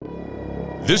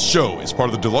This show is part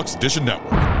of the Deluxe Edition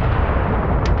Network.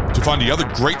 To find the other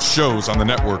great shows on the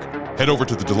network, head over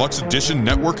to the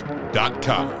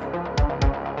deluxeeditionnetwork.com.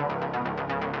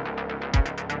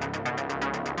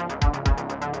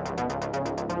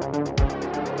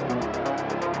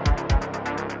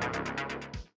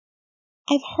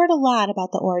 I've heard a lot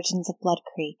about the origins of Blood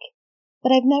Creek,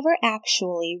 but I've never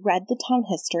actually read the town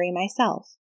history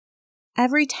myself.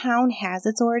 Every town has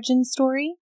its origin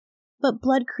story, but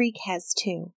Blood Creek has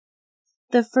too.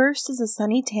 The first is a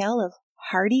sunny tale of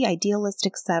hardy,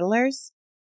 idealistic settlers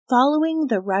following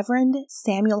the Reverend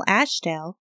Samuel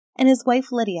Ashdale and his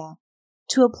wife Lydia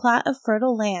to a plot of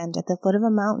fertile land at the foot of a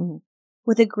mountain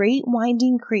with a great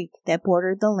winding creek that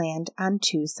bordered the land on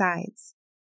two sides.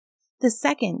 The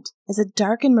second is a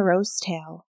dark and morose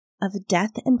tale of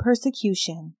death and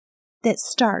persecution that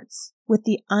starts with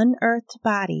the unearthed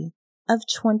body of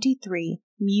 23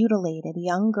 mutilated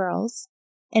young girls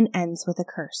and ends with a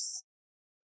curse.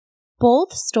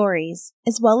 Both stories,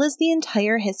 as well as the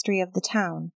entire history of the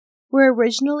town, were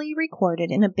originally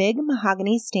recorded in a big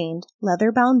mahogany-stained,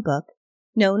 leather-bound book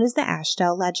known as the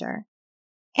Ashdale Ledger.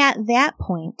 At that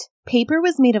point, paper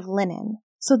was made of linen,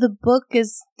 so the book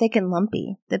is thick and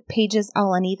lumpy, the pages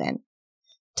all uneven.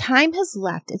 Time has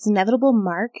left its inevitable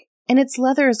mark, and its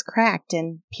leather is cracked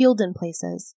and peeled in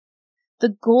places.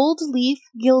 The gold leaf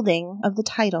gilding of the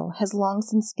title has long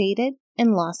since faded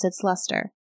and lost its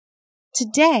luster.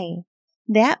 Today,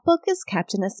 that book is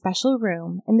kept in a special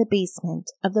room in the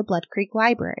basement of the Blood Creek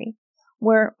Library,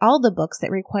 where all the books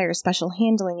that require special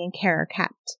handling and care are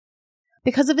kept.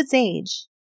 Because of its age,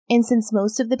 and since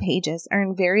most of the pages are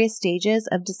in various stages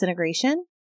of disintegration,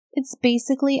 it's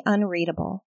basically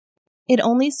unreadable. It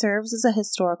only serves as a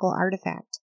historical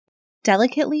artifact,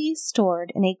 delicately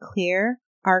stored in a clear,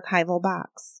 archival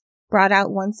box, brought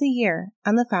out once a year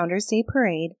on the Founders' Day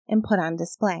Parade and put on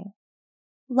display.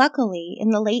 Luckily, in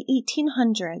the late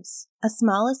 1800s, a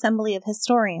small assembly of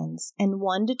historians and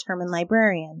one determined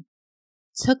librarian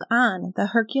took on the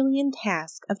Herculean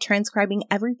task of transcribing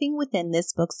everything within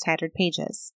this book's tattered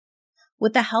pages.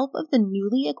 With the help of the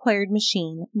newly acquired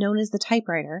machine known as the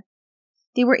typewriter,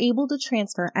 they were able to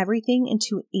transfer everything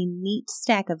into a neat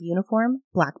stack of uniform,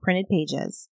 block-printed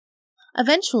pages.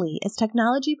 Eventually, as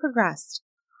technology progressed,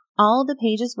 all the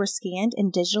pages were scanned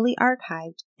and digitally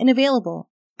archived and available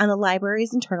on the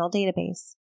library's internal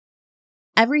database.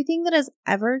 Everything that has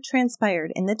ever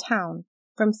transpired in the town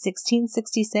from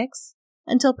 1666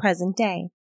 until present day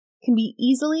can be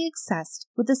easily accessed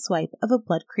with the swipe of a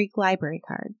Blood Creek library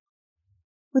card.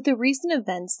 With the recent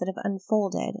events that have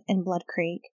unfolded in Blood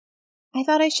Creek, I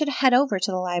thought I should head over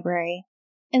to the library,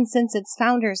 and since it's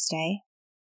Founders' Day,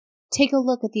 take a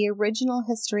look at the original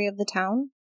history of the town,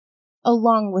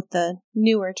 along with the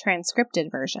newer transcripted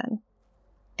version.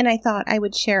 And I thought I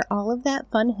would share all of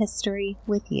that fun history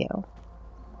with you.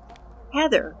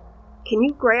 Heather, can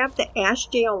you grab the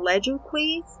Ashdale Ledger,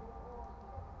 please?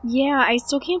 Yeah, I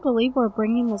still can't believe we're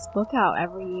bringing this book out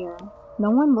every year.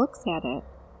 No one looks at it.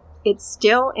 It's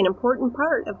still an important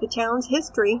part of the town's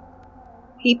history.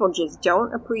 People just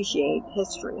don't appreciate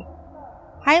history.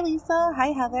 Hi, Lisa. Hi,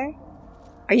 Heather.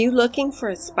 Are you looking for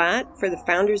a spot for the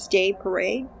Founders' Day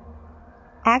Parade?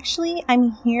 Actually,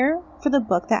 I'm here for the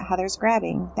book that Heather's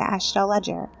grabbing, the Ashdale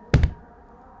Ledger.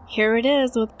 Here it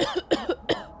is with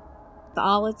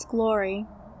all its glory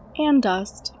and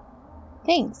dust.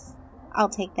 Thanks. I'll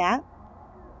take that.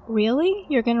 Really?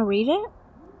 You're gonna read it?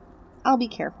 I'll be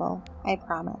careful, I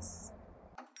promise.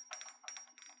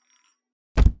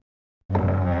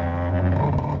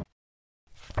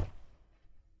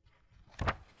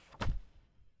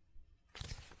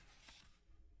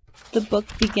 The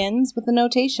book begins with a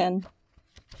notation.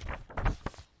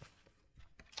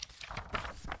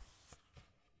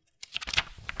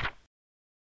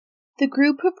 The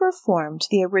group who performed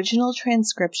the original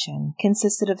transcription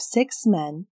consisted of 6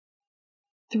 men,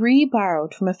 3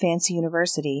 borrowed from a fancy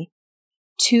university,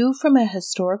 2 from a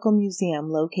historical museum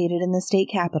located in the state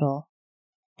capital,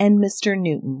 and Mr.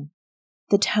 Newton,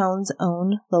 the town's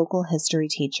own local history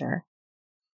teacher.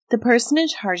 The person in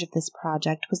charge of this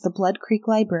project was the Blood Creek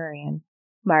librarian,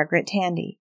 Margaret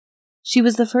Tandy. She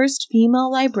was the first female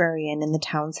librarian in the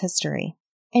town's history,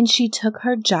 and she took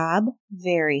her job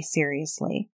very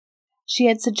seriously. She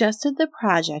had suggested the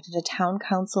project at a town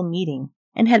council meeting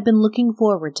and had been looking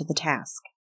forward to the task.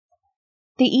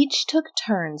 They each took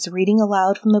turns reading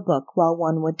aloud from the book while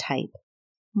one would type.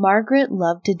 Margaret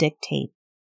loved to dictate.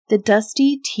 The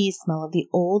dusty tea smell of the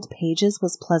old pages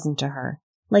was pleasant to her,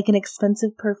 like an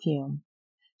expensive perfume.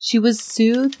 She was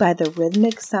soothed by the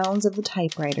rhythmic sounds of the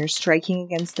typewriter striking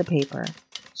against the paper.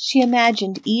 She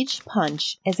imagined each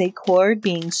punch as a chord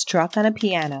being struck on a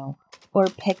piano or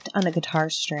picked on a guitar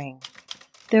string.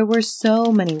 There were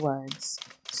so many words,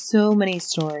 so many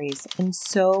stories, and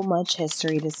so much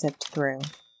history to sift through.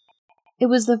 It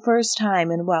was the first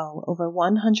time in well over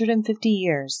 150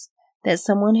 years that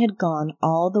someone had gone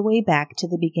all the way back to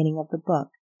the beginning of the book,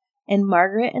 and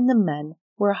Margaret and the men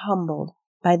were humbled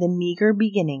by the meager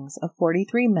beginnings of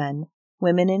 43 men,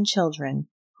 women, and children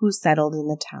who settled in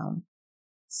the town.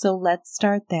 So let's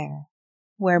start there,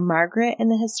 where Margaret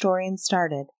and the historian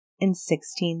started in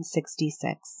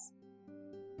 1666.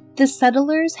 The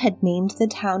settlers had named the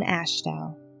town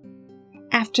Ashdale,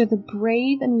 after the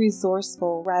brave and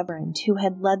resourceful reverend who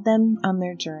had led them on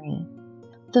their journey.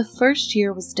 The first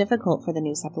year was difficult for the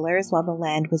new settlers while the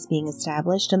land was being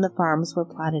established and the farms were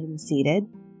plotted and seeded.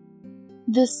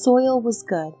 The soil was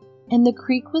good, and the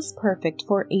creek was perfect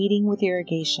for aiding with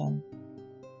irrigation.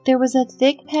 There was a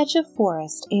thick patch of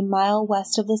forest a mile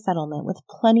west of the settlement with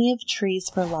plenty of trees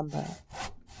for lumber.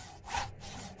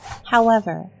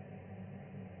 However,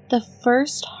 the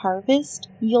first harvest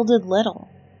yielded little,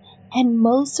 and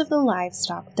most of the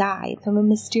livestock died from a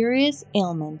mysterious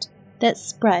ailment that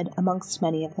spread amongst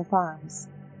many of the farms.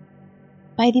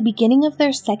 By the beginning of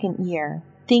their second year,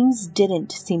 things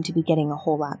didn't seem to be getting a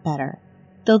whole lot better,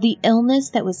 though the illness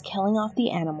that was killing off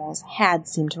the animals had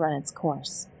seemed to run its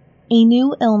course. A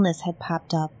new illness had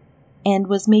popped up and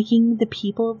was making the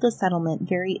people of the settlement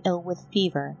very ill with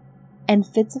fever and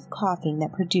fits of coughing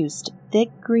that produced thick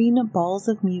green balls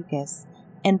of mucus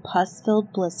and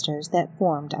pus-filled blisters that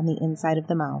formed on the inside of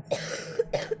the mouth.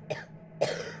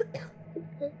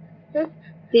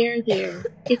 There.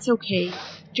 It's okay.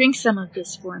 Drink some of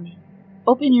this for me.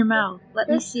 Open your mouth. Let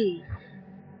me see.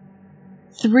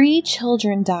 3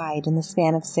 children died in the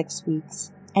span of 6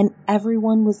 weeks, and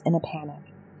everyone was in a panic.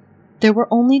 There were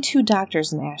only 2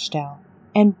 doctors in Ashdale,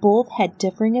 and both had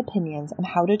differing opinions on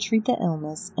how to treat the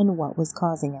illness and what was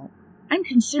causing it. I'm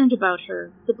concerned about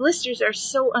her. The blisters are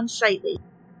so unsightly.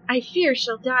 I fear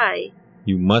she'll die.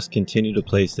 You must continue to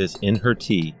place this in her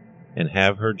tea and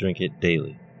have her drink it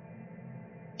daily.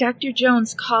 Dr.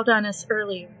 Jones called on us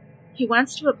earlier. He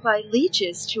wants to apply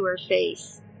leeches to her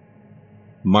face.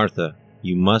 Martha,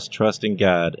 you must trust in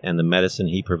God and the medicine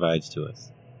He provides to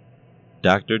us.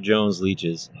 Dr. Jones'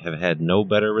 leeches have had no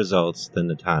better results than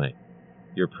the tonic.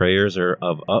 Your prayers are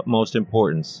of utmost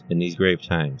importance in these grave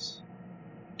times.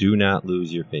 Do not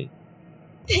lose your faith.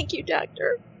 Thank you,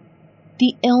 Doctor.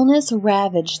 The illness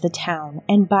ravaged the town,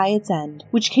 and by its end,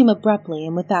 which came abruptly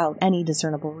and without any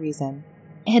discernible reason,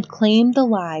 it had claimed the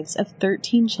lives of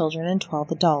 13 children and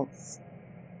 12 adults.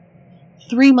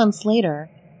 3 months later,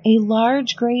 a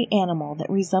large gray animal that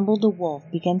resembled a wolf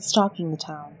began stalking the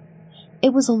town.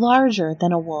 It was larger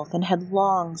than a wolf and had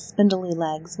long, spindly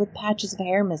legs with patches of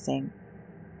hair missing.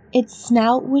 Its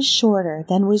snout was shorter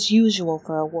than was usual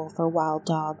for a wolf or wild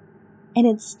dog, and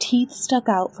its teeth stuck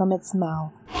out from its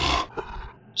mouth,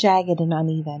 jagged and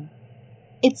uneven.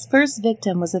 Its first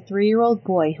victim was a 3-year-old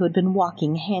boy who had been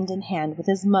walking hand in hand with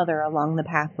his mother along the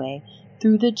pathway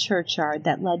through the churchyard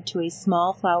that led to a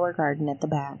small flower garden at the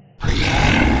back.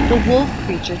 The wolf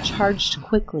creature charged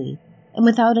quickly and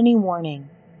without any warning,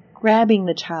 grabbing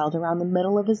the child around the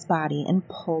middle of his body and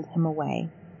pulled him away.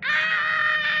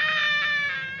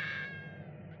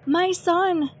 My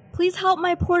son! Please help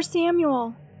my poor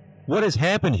Samuel! What has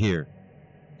happened here?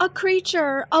 A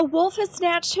creature! A wolf has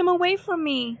snatched him away from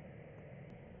me!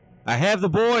 I have the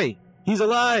boy! He's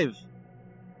alive!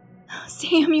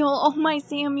 Samuel, oh my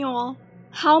Samuel!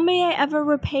 How may I ever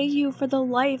repay you for the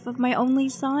life of my only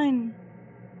son?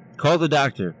 Call the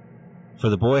doctor, for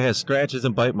the boy has scratches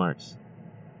and bite marks.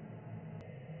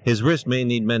 His wrist may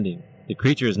need mending. The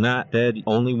creature is not dead,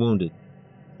 only wounded.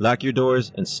 Lock your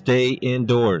doors and stay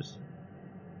indoors.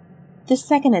 The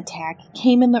second attack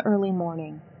came in the early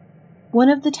morning. One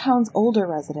of the town's older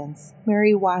residents,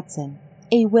 Mary Watson,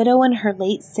 a widow in her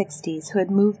late 60s who had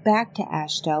moved back to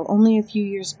Ashdale only a few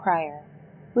years prior,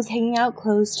 was hanging out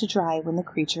clothes to dry when the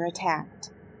creature attacked.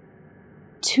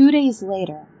 2 days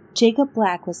later, Jacob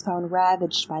Black was found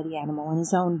ravaged by the animal in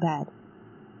his own bed.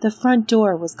 The front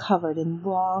door was covered in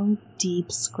long,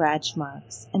 deep scratch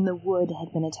marks, and the wood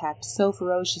had been attacked so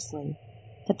ferociously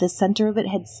that the center of it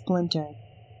had splintered,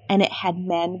 and it had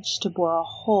managed to bore a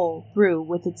hole through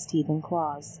with its teeth and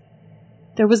claws.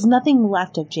 There was nothing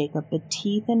left of Jacob but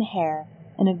teeth and hair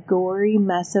and a gory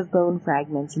mess of bone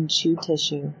fragments and chewed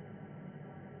tissue.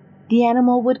 The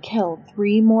animal would kill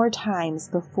 3 more times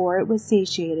before it was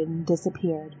satiated and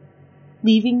disappeared,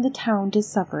 leaving the town to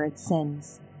suffer its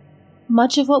sins.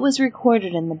 Much of what was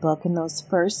recorded in the book in those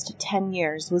first 10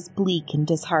 years was bleak and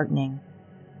disheartening.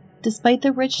 Despite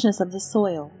the richness of the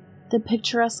soil, the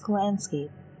picturesque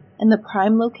landscape, and the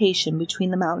prime location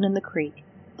between the mountain and the creek,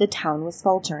 the town was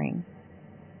faltering.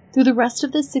 Through the rest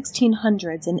of the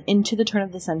 1600s and into the turn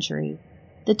of the century,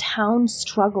 the town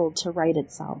struggled to right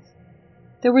itself.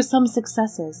 There were some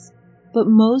successes, but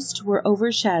most were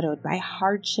overshadowed by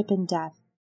hardship and death.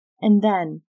 And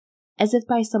then, as if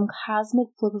by some cosmic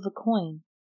flip of a coin,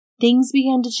 things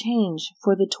began to change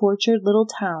for the tortured little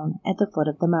town at the foot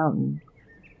of the mountain.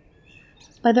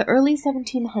 By the early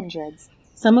 1700s,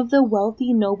 some of the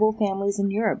wealthy noble families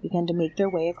in Europe began to make their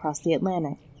way across the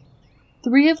Atlantic.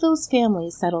 3 of those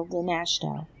families settled in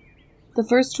Ashdale. The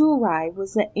first to arrive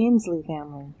was the Ainsley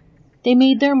family. They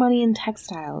made their money in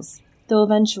textiles, though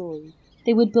eventually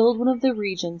they would build one of the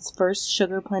region's first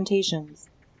sugar plantations.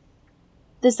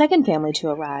 The second family to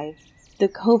arrive, the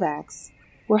Kovacs,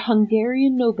 were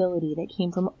Hungarian nobility that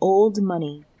came from old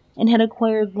money and had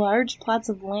acquired large plots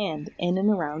of land in and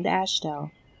around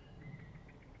Ashdale.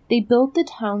 They built the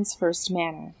town's first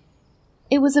manor.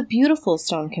 It was a beautiful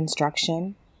stone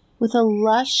construction, with a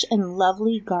lush and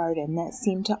lovely garden that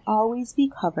seemed to always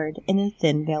be covered in a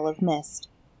thin veil of mist,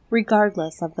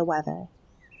 regardless of the weather.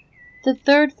 The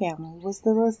third family was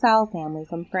the LaSalle family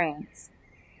from France.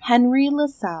 Henry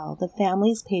LaSalle, the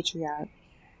family's patriarch,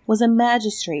 was a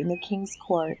magistrate in the king's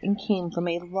court and came from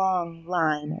a long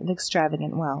line of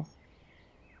extravagant wealth.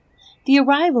 The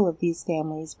arrival of these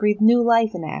families breathed new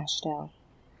life in Ashdale.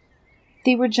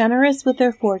 They were generous with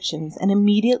their fortunes and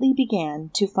immediately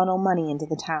began to funnel money into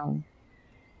the town.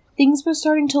 Things were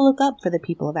starting to look up for the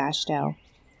people of Ashdale,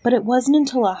 but it wasn't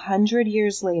until 100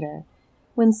 years later,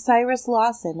 when Cyrus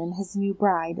Lawson and his new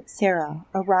bride, Sarah,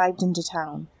 arrived into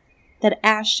town, that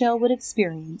Ashdale would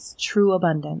experience true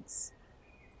abundance.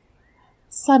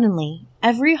 Suddenly,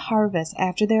 every harvest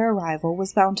after their arrival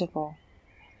was bountiful.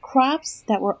 Crops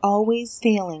that were always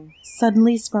failing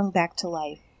suddenly sprung back to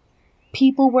life.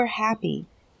 People were happy,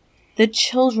 the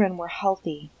children were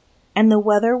healthy, and the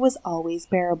weather was always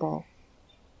bearable,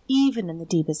 even in the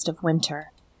deepest of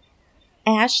winter.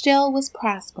 Ashdale was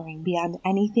prospering beyond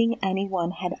anything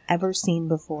anyone had ever seen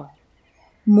before.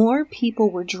 More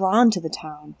people were drawn to the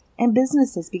town, and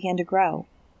businesses began to grow.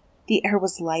 The air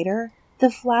was lighter, the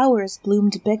flowers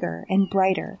bloomed bigger and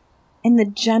brighter, and the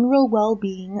general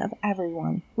well-being of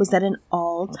everyone was at an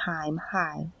all-time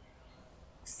high.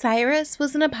 Cyrus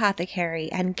was an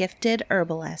apothecary and gifted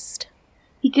herbalist.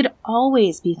 He could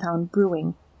always be found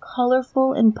brewing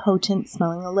colorful and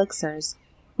potent-smelling elixirs,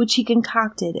 which he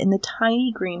concocted in the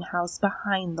tiny greenhouse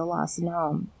behind the Lawson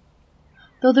home.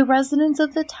 Though the residents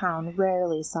of the town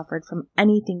rarely suffered from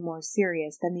anything more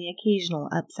serious than the occasional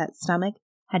upset stomach,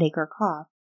 headache, or cough,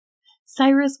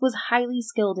 Cyrus was highly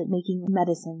skilled at making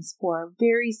medicines for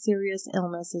very serious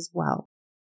illness as well.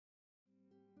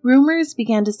 Rumors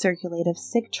began to circulate of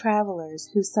sick travelers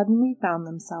who suddenly found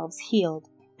themselves healed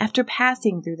after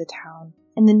passing through the town,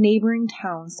 and the neighboring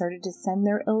towns started to send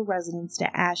their ill residents to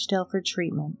Ashdale for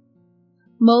treatment.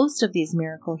 Most of these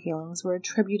miracle healings were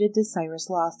attributed to Cyrus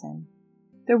Lawson.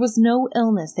 There was no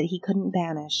illness that he couldn't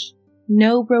banish,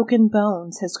 no broken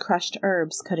bones his crushed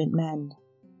herbs couldn't mend.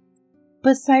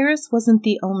 But Cyrus wasn't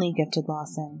the only gifted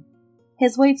Lawson.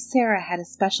 His wife Sarah had a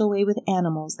special way with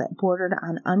animals that bordered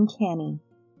on uncanny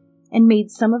and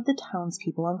made some of the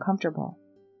townspeople uncomfortable,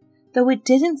 though it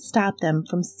didn't stop them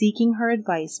from seeking her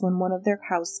advice when one of their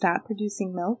cows stopped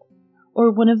producing milk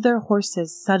or one of their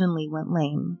horses suddenly went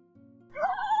lame.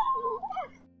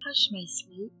 Hush, my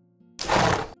sweet.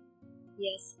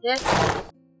 Yes, that's it.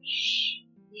 Shh.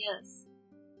 Yes.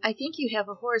 I think you have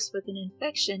a horse with an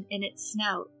infection in its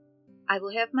snout. I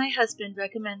will have my husband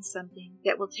recommend something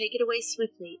that will take it away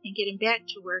swiftly and get him back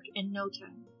to work in no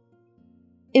time.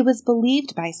 It was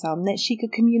believed by some that she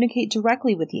could communicate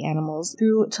directly with the animals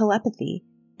through telepathy,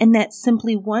 and that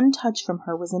simply one touch from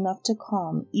her was enough to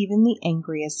calm even the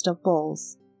angriest of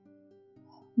bulls.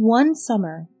 One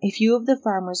summer, a few of the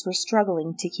farmers were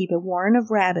struggling to keep a warren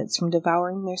of rabbits from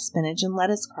devouring their spinach and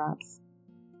lettuce crops.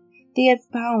 They had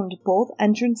found both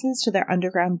entrances to their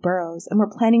underground burrows and were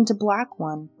planning to block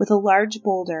one with a large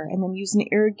boulder and then use an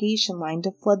irrigation line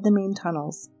to flood the main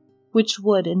tunnels, which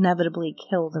would inevitably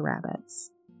kill the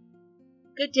rabbits.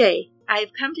 Good day. I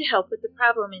have come to help with the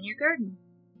problem in your garden.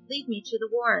 Lead me to the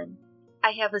warren.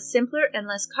 I have a simpler and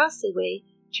less costly way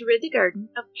to rid the garden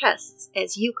of pests,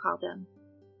 as you call them.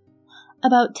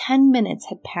 About 10 minutes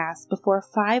had passed before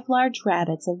 5 large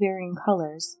rabbits of varying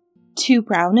colors, 2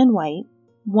 brown and white,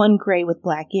 1 gray with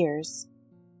black ears,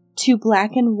 2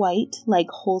 black and white like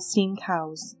Holstein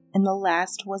cows, and the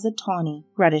last was a tawny,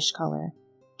 reddish color,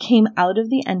 came out of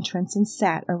the entrance and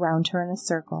sat around her in a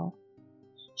circle.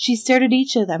 She stared at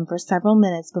each of them for several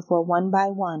minutes before one by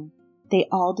one they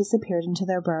all disappeared into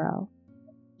their burrow.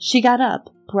 She got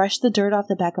up, brushed the dirt off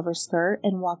the back of her skirt,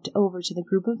 and walked over to the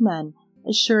group of men,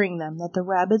 assuring them that the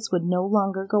rabbits would no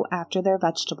longer go after their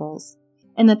vegetables,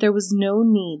 and that there was no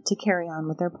need to carry on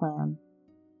with their plan.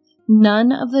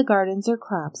 None of the gardens or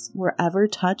crops were ever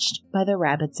touched by the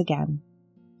rabbits again.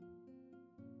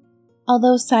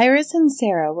 Although Cyrus and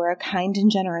Sarah were a kind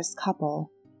and generous couple,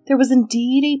 there was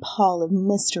indeed a pall of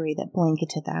mystery that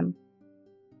blanketed them.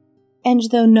 And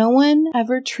though no one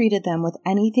ever treated them with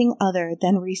anything other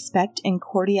than respect and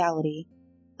cordiality,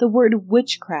 the word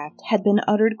witchcraft had been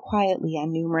uttered quietly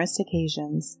on numerous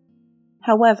occasions.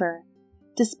 However,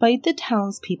 despite the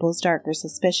townspeople's darker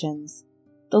suspicions,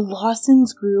 the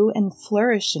Lawsons grew and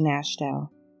flourished in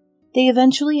Ashdale. They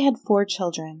eventually had 4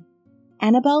 children,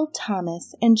 Annabelle,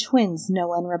 Thomas, and twins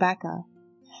Noah and Rebecca.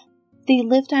 They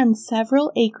lived on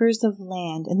several acres of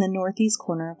land in the northeast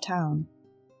corner of town.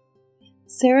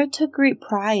 Sarah took great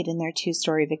pride in their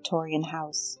 2-story Victorian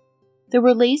house. There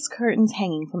were lace curtains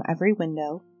hanging from every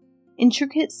window,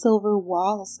 intricate silver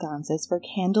wall sconces for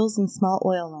candles and small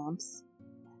oil lamps,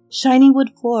 shiny wood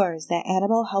floors that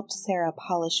Annabelle helped Sarah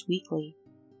polish weekly.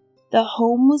 The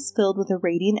home was filled with a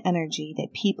radiant energy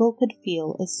that people could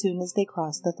feel as soon as they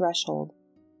crossed the threshold.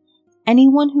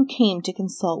 Anyone who came to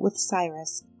consult with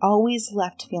Cyrus always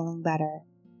left feeling better,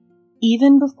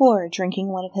 even before drinking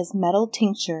one of his metal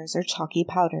tinctures or chalky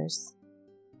powders.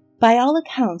 By all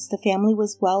accounts, the family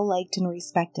was well liked and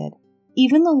respected.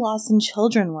 Even the Lawson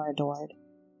children were adored.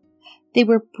 They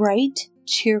were bright,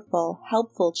 cheerful,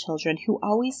 helpful children who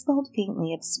always smelled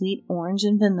faintly of sweet orange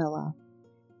and vanilla,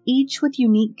 each with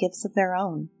unique gifts of their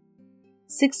own.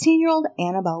 16-year-old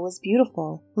Annabelle was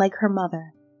beautiful, like her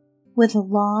mother, with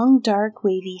long, dark,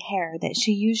 wavy hair that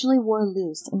she usually wore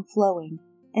loose and flowing,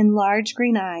 and large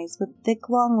green eyes with thick,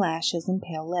 long lashes and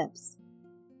pale lips.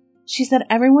 She set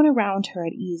everyone around her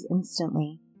at ease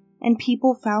instantly, and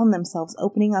people found themselves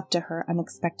opening up to her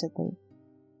unexpectedly.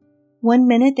 One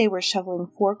minute they were shoveling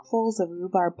forkfuls of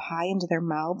rhubarb pie into their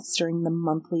mouths during the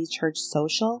monthly church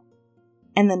social,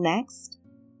 and the next,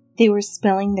 they were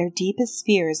spilling their deepest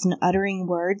fears and uttering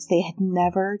words they had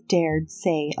never dared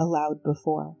say aloud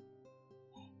before.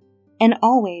 And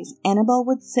always, Annabelle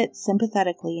would sit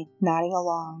sympathetically, nodding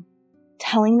along,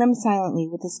 telling them silently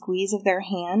with a squeeze of their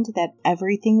hand that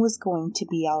everything was going to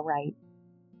be all right.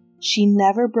 She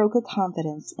never broke a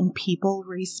confidence, and people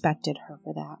respected her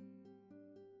for that.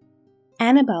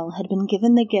 Annabelle had been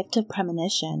given the gift of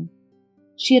premonition.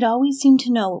 She had always seemed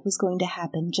to know what was going to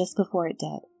happen just before it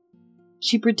did.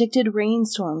 She predicted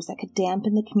rainstorms that could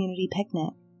dampen the community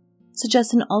picnic,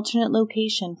 suggest an alternate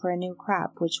location for a new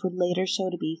crop, which would later show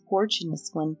to be fortuitous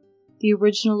when the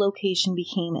original location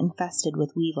became infested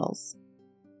with weevils.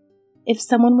 If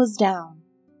someone was down,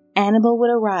 Annabelle would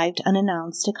arrive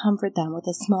unannounced to comfort them with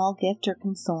a small gift or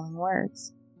consoling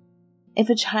words. If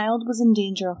a child was in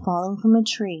danger of falling from a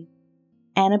tree,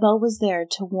 Annabelle was there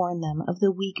to warn them of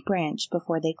the weak branch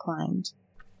before they climbed.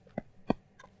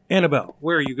 Annabelle,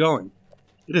 where are you going?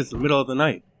 It is the middle of the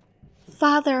night.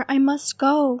 Father, I must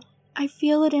go. I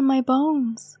feel it in my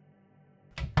bones.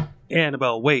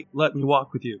 Annabelle, wait, let me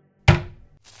walk with you.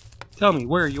 Tell me,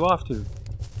 where are you off to?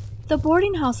 The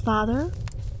boarding house, Father.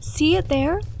 See it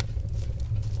there?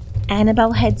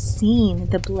 Annabelle had seen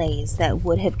the blaze that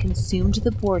would have consumed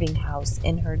the boarding house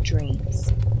in her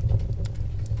dreams.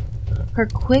 Her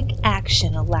quick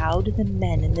action allowed the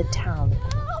men in the town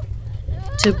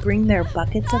to bring their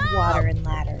buckets of water and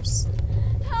ladders.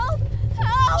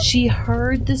 She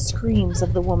heard the screams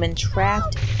of the woman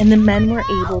trapped, and the men were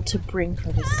able to bring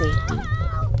her to safety.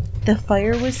 The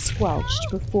fire was squelched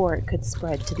before it could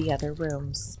spread to the other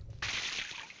rooms.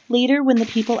 Later, when the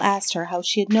people asked her how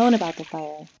she had known about the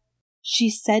fire,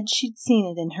 she said she'd seen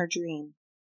it in her dream.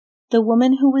 The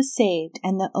woman who was saved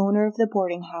and the owner of the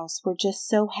boarding house were just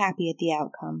so happy at the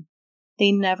outcome.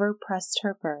 They never pressed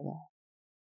her further.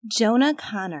 Jonah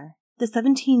Connor, the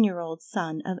 17-year-old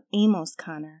son of Amos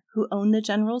Connor, who owned the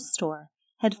general store,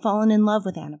 had fallen in love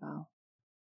with Annabelle.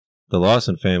 The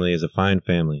Lawson family is a fine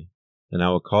family, and I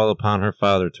will call upon her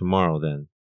father tomorrow then.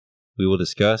 We will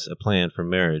discuss a plan for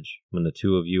marriage when the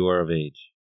 2 of you are of age.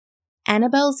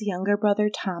 Annabelle's younger brother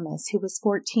Thomas, who was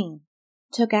 14,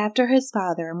 took after his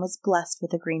father and was blessed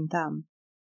with a green thumb.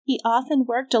 He often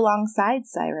worked alongside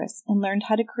Cyrus and learned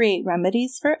how to create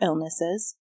remedies for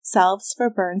illnesses, salves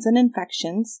for burns and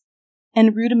infections,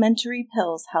 and rudimentary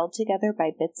pills held together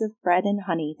by bits of bread and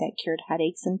honey that cured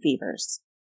headaches and fevers.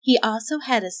 He also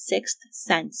had a 6th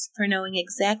sense for knowing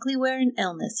exactly where an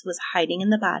illness was hiding in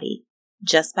the body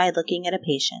just by looking at a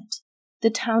patient. The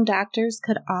town doctors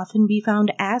could often be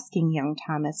found asking young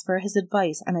Thomas for his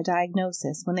advice on a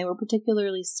diagnosis when they were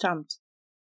particularly stumped.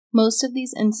 Most of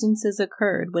these instances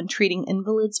occurred when treating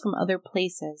invalids from other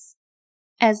places,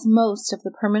 as most of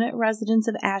the permanent residents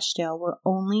of Ashdale were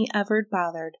only ever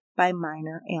bothered by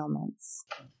minor ailments.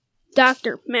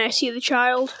 Doctor, may I see the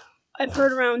child? I've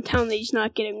heard around town that he's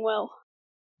not getting well.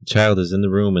 The child is in the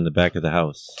room in the back of the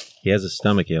house. He has a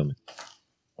stomach ailment.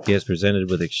 He has presented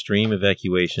with extreme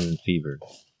evacuation and fever.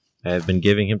 I have been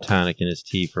giving him tonic in his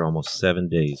tea for almost 7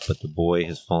 days, but the boy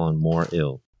has fallen more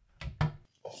ill.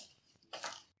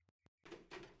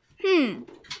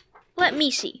 Let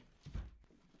me see.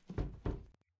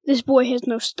 This boy has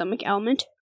no stomach ailment.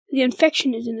 The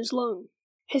infection is in his lung.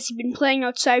 Has he been playing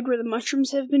outside where the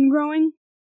mushrooms have been growing?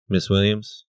 Miss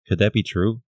Williams, could that be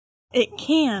true? It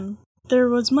can. There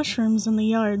was mushrooms in the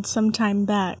yard some time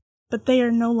back, but they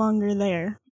are no longer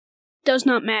there. Does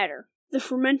not matter. The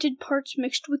fermented parts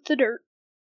mixed with the dirt.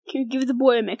 Can you give the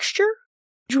boy a mixture?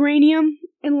 Geranium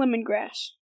and lemongrass.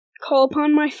 Call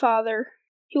upon my father.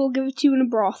 He will give it to you in a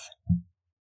broth.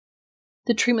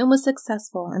 The treatment was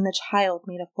successful and the child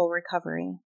made a full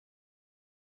recovery.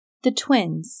 The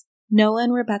twins, Noah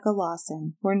and Rebecca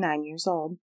Lawson, were 9 years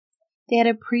old. They had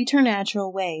a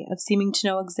preternatural way of seeming to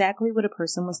know exactly what a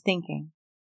person was thinking.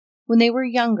 When they were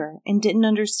younger and didn't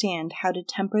understand how to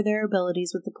temper their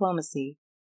abilities with diplomacy,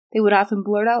 they would often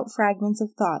blurt out fragments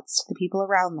of thoughts to the people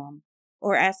around them,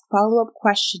 or ask follow-up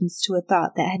questions to a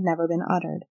thought that had never been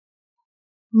uttered.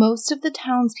 Most of the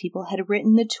townspeople had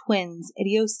written the twins'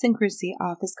 idiosyncrasy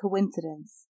off as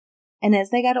coincidence, and as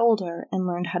they got older and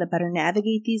learned how to better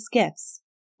navigate these gifts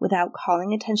without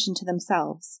calling attention to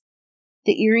themselves,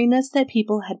 the eeriness that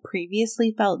people had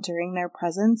previously felt during their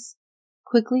presence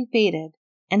quickly faded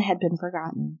and had been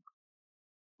forgotten.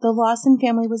 The Lawson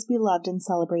family was beloved and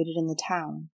celebrated in the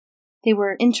town. They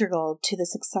were integral to the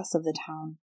success of the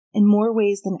town, in more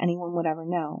ways than anyone would ever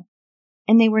know,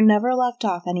 and they were never left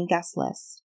off any guest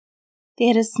list. They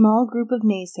had a small group of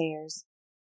naysayers,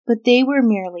 but they were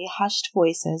merely hushed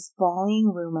voices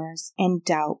volleying rumors and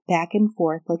doubt back and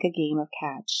forth like a game of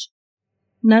catch.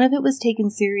 None of it was taken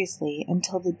seriously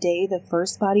until the day the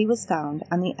first body was found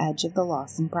on the edge of the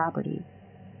Lawson property.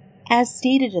 As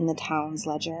stated in the town's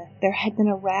ledger, there had been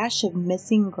a rash of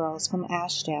missing girls from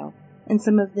Ashdale and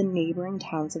some of the neighboring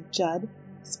towns of Judd,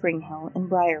 Spring Hill, and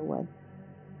Briarwood.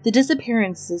 The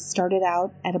disappearances started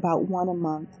out at about 1 a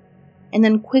month, and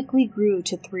then quickly grew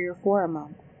to 3 or 4 a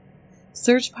month.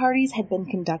 Search parties had been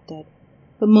conducted,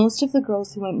 but most of the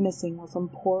girls who went missing were from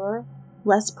poorer,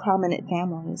 less prominent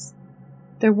families.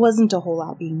 There wasn't a whole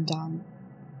lot being done.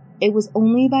 It was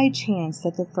only by chance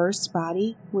that the first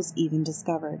body was even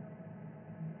discovered.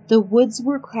 The woods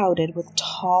were crowded with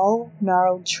tall,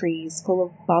 gnarled trees full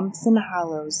of bumps and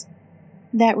hollows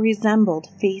that resembled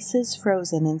faces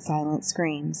frozen in silent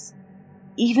screams.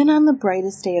 Even on the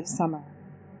brightest day of summer,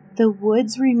 the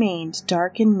woods remained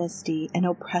dark and misty and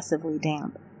oppressively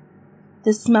damp.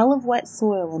 The smell of wet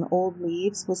soil and old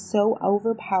leaves was so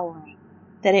overpowering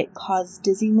that it caused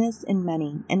dizziness in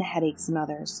many and headaches in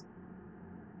others.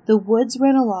 The woods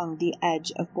ran along the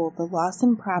edge of both the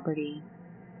Lawson property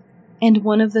and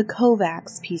one of the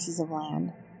Kovacs pieces of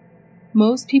land.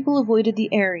 Most people avoided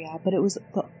the area, but it was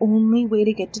the only way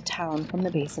to get to town from the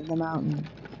base of the mountain.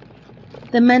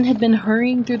 The men had been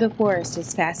hurrying through the forest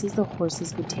as fast as the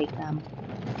horses would take them,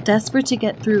 desperate to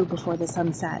get through before the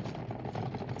sun set.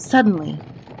 Suddenly,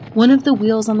 one of the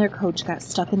wheels on their coach got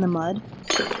stuck in the mud,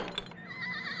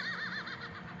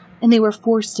 and they were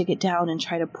forced to get down and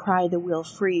try to pry the wheel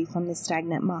free from the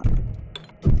stagnant muck.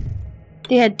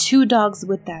 They had 2 dogs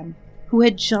with them, who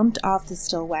had jumped off the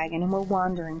still wagon and were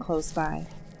wandering close by.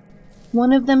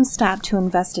 One of them stopped to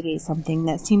investigate something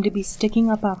that seemed to be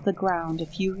sticking up off the ground a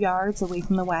few yards away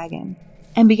from the wagon,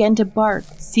 and began to bark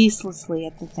ceaselessly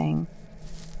at the thing,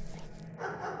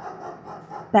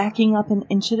 backing up an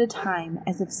inch at a time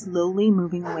as if slowly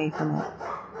moving away from it.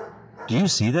 Do you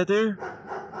see that there?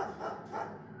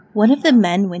 One of the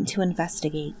men went to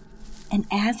investigate, and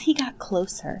as he got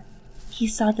closer, he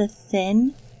saw the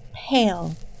thin,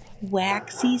 pale,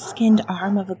 waxy-skinned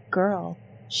arm of a girl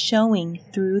showing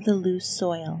through the loose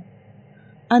soil.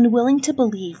 Unwilling to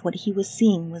believe what he was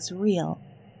seeing was real,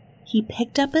 he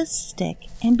picked up a stick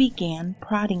and began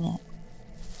prodding it,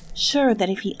 sure that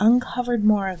if he uncovered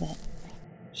more of it,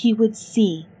 he would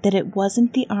see that it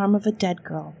wasn't the arm of a dead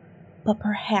girl, but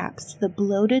perhaps the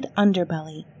bloated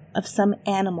underbelly of some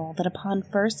animal that upon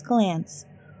first glance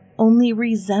only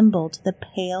resembled the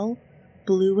pale,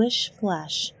 bluish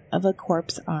flesh of a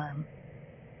corpse arm.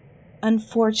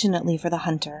 Unfortunately for the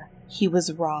hunter, he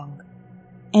was wrong.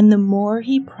 And the more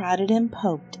he prodded and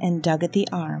poked and dug at the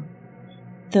arm,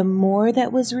 the more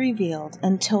that was revealed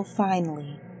until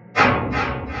finally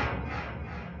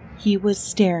he was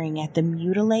staring at the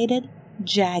mutilated,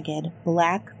 jagged,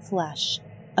 black flesh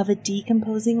of a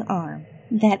decomposing arm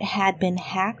that had been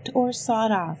hacked or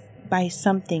sawed off by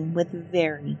something with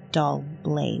very dull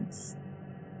blades.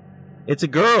 It's a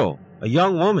girl, a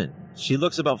young woman. She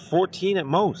looks about 14 at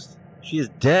most. She is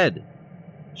dead.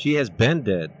 She has been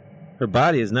dead. Her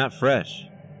body is not fresh.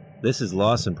 This is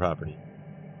Lawson property.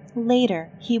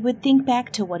 Later, he would think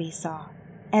back to what he saw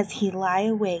as he lie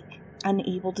awake,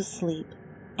 unable to sleep,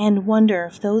 and wonder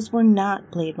if those were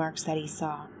not blade marks that he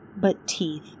saw, but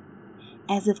teeth,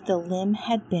 as if the limb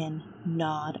had been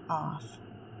gnawed off.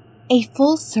 A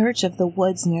full search of the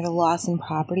woods near the Lawson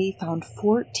property found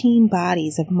 14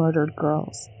 bodies of murdered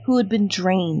girls who had been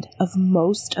drained of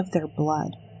most of their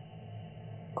blood.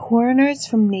 Coroners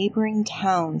from neighboring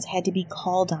towns had to be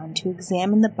called on to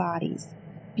examine the bodies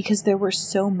because there were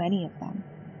so many of them.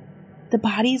 The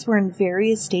bodies were in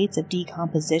various states of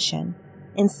decomposition,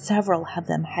 and several of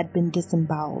them had been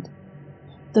disemboweled.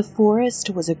 The forest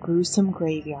was a gruesome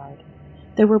graveyard.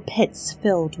 There were pits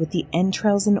filled with the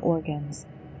entrails and organs,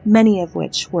 many of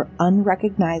which were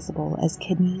unrecognizable as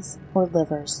kidneys or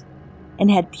livers,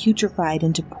 and had putrefied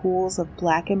into pools of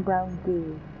black and brown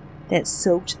goo that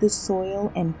soaked the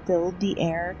soil and filled the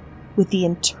air with the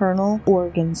internal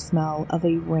organ smell of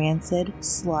a rancid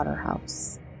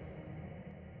slaughterhouse.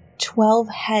 12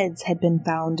 heads had been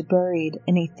found buried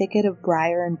in a thicket of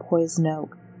briar and poison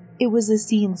oak. It was a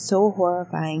scene so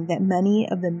horrifying that many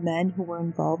of the men who were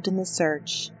involved in the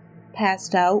search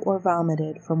passed out or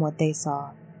vomited from what they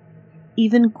saw.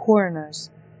 Even coroners,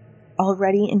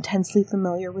 already intensely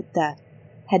familiar with death,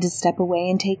 had to step away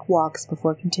and take walks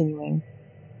before continuing.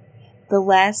 The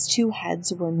last 2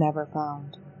 heads were never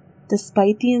found,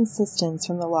 despite the insistence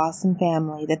from the Lawson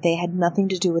family that they had nothing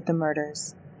to do with the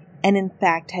murders, and in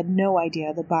fact had no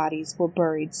idea the bodies were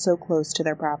buried so close to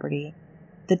their property.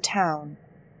 The town,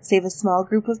 save a small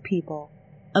group of people,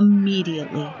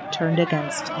 immediately turned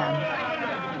against them.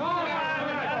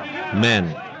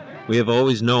 Men, we have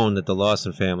always known that the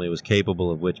Lawson family was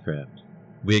capable of witchcraft.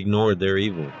 We ignored their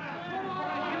evil.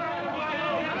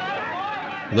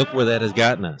 Look where that has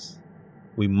gotten us.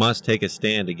 We must take a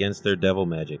stand against their devil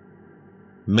magic.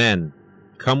 Men,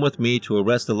 come with me to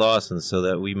arrest the Lawsons so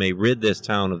that we may rid this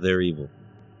town of their evil.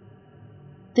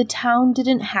 The town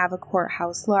didn't have a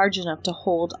courthouse large enough to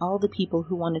hold all the people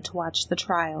who wanted to watch the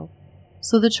trial,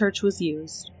 so the church was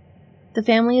used. The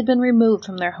family had been removed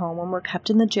from their home and were kept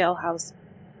in the jailhouse.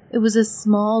 It was a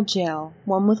small jail,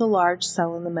 one with a large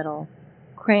cell in the middle,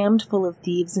 crammed full of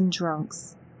thieves and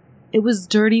drunks. It was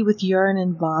dirty with urine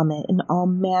and vomit and all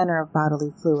manner of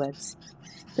bodily fluids.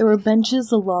 There were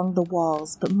benches along the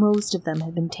walls, but most of them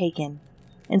had been taken,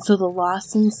 and so the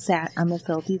Lawsons sat on the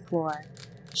filthy floor,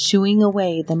 shooing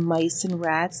away the mice and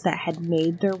rats that had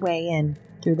made their way in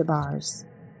through the bars.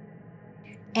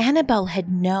 Annabelle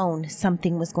had known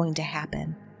something was going to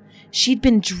happen. She'd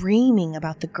been dreaming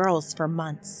about the girls for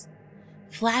months.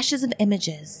 Flashes of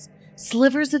images,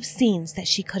 slivers of scenes that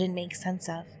she couldn't make sense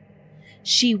of.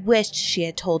 She wished she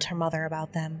had told her mother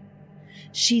about them.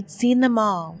 She'd seen them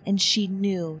all, and she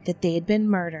knew that they had been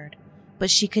murdered,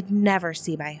 but she could never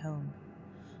see by whom.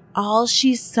 All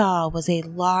she saw was a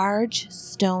large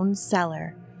stone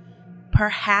cellar.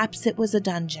 Perhaps it was a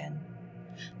dungeon.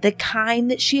 The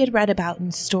kind that she had read about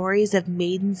in stories of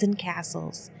maidens in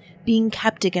castles being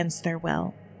kept against their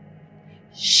will.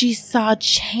 She saw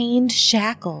chained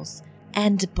shackles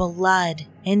and blood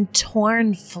and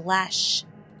torn flesh,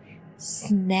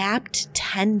 snapped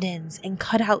tendons and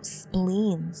cut out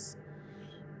spleens,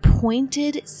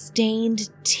 pointed,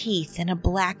 stained teeth and a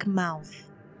black mouth,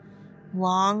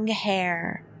 long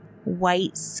hair,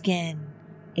 white skin,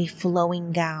 a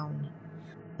flowing gown.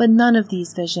 But none of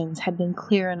these visions had been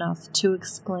clear enough to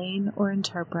explain or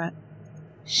interpret.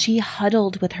 She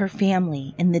huddled with her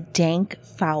family in the dank,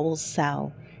 foul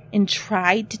cell and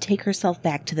tried to take herself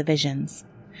back to the visions,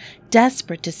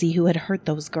 desperate to see who had hurt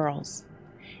those girls.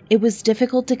 It was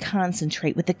difficult to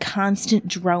concentrate with the constant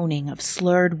droning of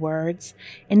slurred words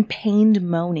and pained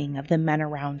moaning of the men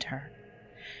around her.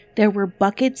 There were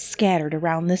buckets scattered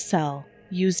around the cell,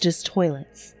 used as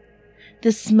toilets.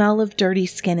 The smell of dirty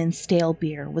skin and stale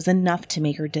beer was enough to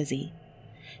make her dizzy.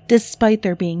 Despite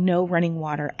there being no running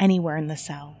water anywhere in the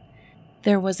cell,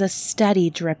 there was a steady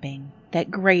dripping that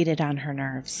grated on her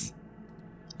nerves.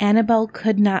 Annabelle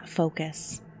could not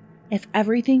focus. If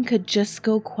everything could just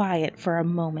go quiet for a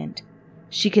moment,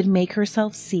 she could make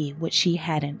herself see what she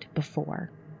hadn't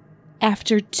before.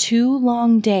 After 2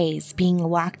 long days being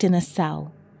locked in a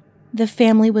cell, The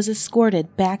family was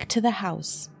escorted back to the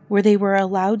house, where they were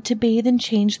allowed to bathe and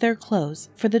change their clothes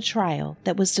for the trial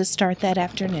that was to start that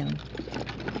afternoon.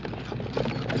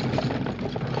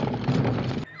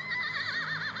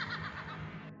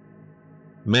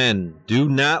 Men, do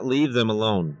not leave them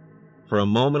alone. For a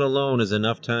moment alone is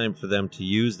enough time for them to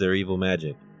use their evil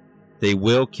magic. They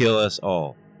will kill us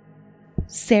all.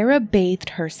 Sarah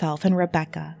bathed herself and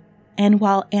Rebecca, and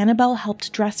while Annabelle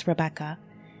helped dress Rebecca,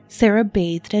 Sarah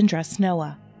bathed and dressed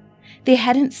Noah. They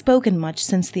hadn't spoken much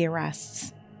since the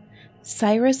arrests.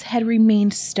 Cyrus had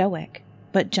remained stoic,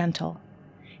 but gentle.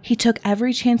 He took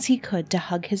every chance he could to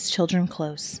hug his children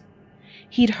close.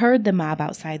 He'd heard the mob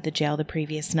outside the jail the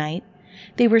previous night.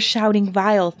 They were shouting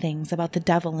vile things about the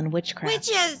devil and witchcraft.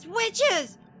 Witches!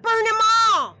 Witches! Burn them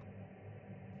all!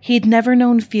 He'd never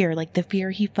known fear like the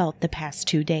fear he felt the past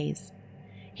 2 days.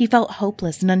 He felt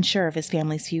hopeless and unsure of his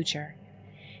family's future.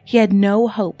 He had no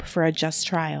hope for a just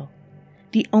trial.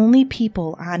 The only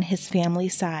people on his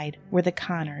family's side were the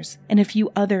Connors and a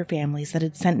few other families that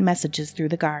had sent messages through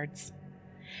the guards.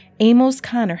 Amos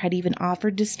Connor had even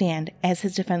offered to stand as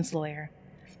his defense lawyer,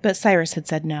 but Cyrus had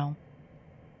said no.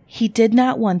 He did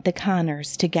not want the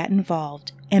Connors to get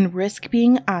involved and risk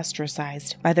being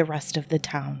ostracized by the rest of the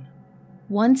town.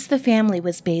 Once the family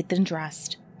was bathed and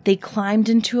dressed, they climbed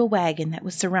into a wagon that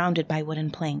was surrounded by wooden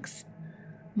planks,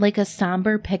 like a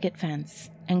somber picket fence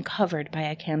and covered by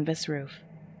a canvas roof.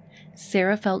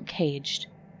 Sarah felt caged.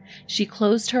 She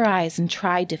closed her eyes and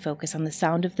tried to focus on the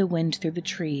sound of the wind through the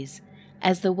trees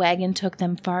as the wagon took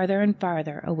them farther and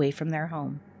farther away from their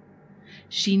home.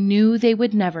 She knew they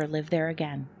would never live there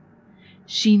again.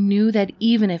 She knew that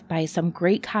even if by some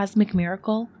great cosmic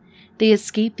miracle they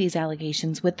escaped these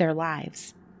allegations with their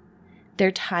lives,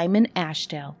 their time in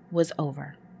Ashdale was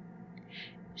over.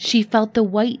 She felt the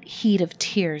white heat of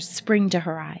tears spring to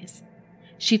her eyes.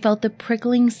 She felt the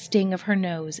prickling sting of her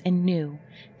nose and knew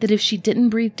that if she didn't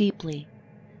breathe deeply,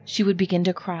 she would begin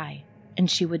to cry and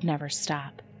she would never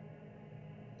stop.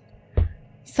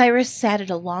 Cyrus sat at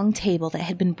a long table that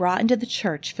had been brought into the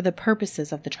church for the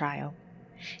purposes of the trial.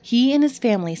 He and his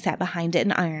family sat behind it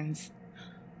in irons,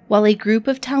 while a group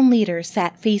of town leaders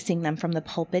sat facing them from the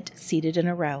pulpit, seated in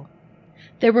a row.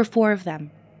 There were 4 of them: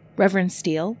 Reverend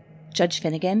Steele, Judge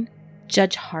Finnegan,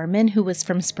 Judge Harmon, who was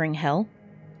from Spring Hill,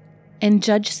 and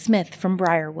Judge Smith from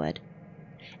Briarwood.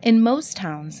 In most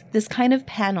towns, this kind of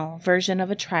panel version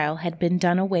of a trial had been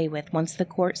done away with once the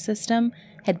court system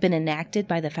had been enacted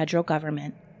by the federal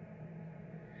government.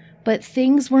 But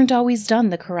things weren't always done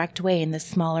the correct way in the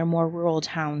smaller, more rural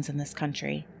towns in this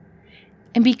country.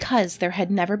 And because there had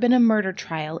never been a murder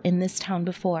trial in this town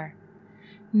before,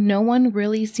 no one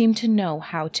really seemed to know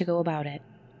how to go about it.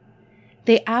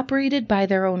 They operated by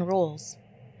their own rules.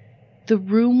 The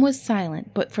room was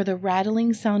silent but for the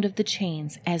rattling sound of the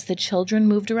chains as the children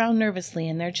moved around nervously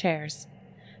in their chairs.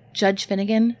 Judge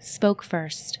Finnegan spoke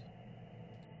first.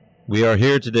 We are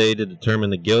here today to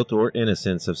determine the guilt or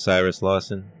innocence of Cyrus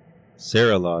Lawson,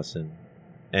 Sarah Lawson,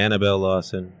 Annabelle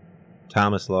Lawson,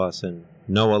 Thomas Lawson,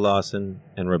 Noah Lawson,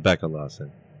 and Rebecca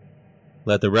Lawson.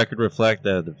 Let the record reflect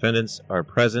that the defendants are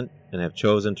present and have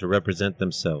chosen to represent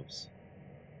themselves.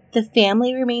 The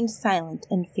family remained silent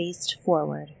and faced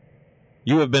forward.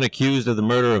 You have been accused of the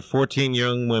murder of 14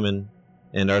 young women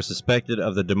and are suspected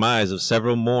of the demise of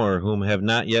several more whom have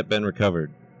not yet been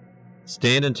recovered.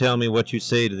 Stand and tell me what you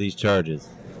say to these charges.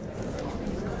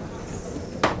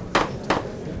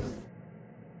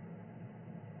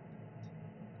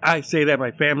 I say that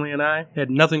my family and I had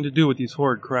nothing to do with these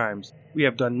horrid crimes. We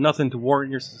have done nothing to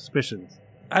warrant your suspicions.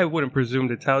 I wouldn't presume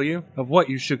to tell you of what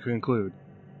you should conclude.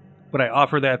 But I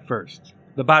offer that first.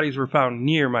 The bodies were found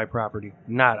near my property,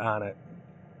 not on it.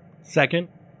 Second,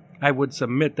 I would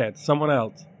submit that someone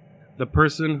else, the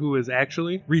person who is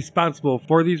actually responsible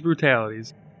for these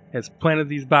brutalities, has planted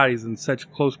these bodies in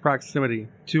such close proximity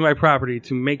to my property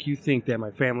to make you think that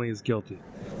my family is guilty.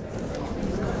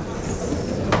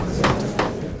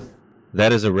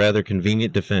 That is a rather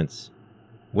convenient defense.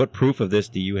 What proof of this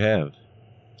do you have?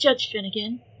 Judge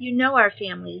Finnegan, you know our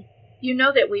family. You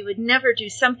know that we would never do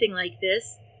something like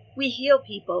this. We heal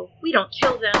people. We don't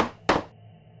kill them.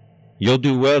 You'll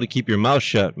do well to keep your mouth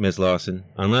shut, Miss Lawson,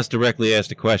 unless directly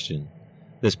asked a question.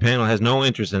 This panel has no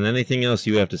interest in anything else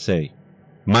you have to say.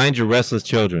 Mind your restless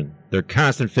children. Their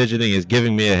constant fidgeting is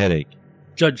giving me a headache.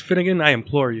 Judge Finnegan, I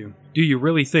implore you, do you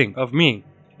really think of me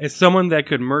as someone that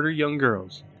could murder young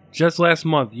girls? Just last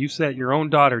month, you sent your own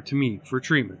daughter to me for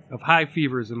treatment of high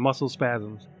fevers and muscle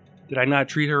spasms. Did I not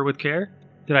treat her with care?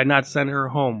 Did I not send her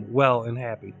home well and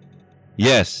happy?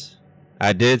 Yes,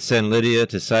 I did send Lydia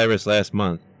to Cyrus last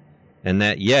month, and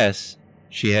that yes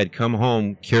she had come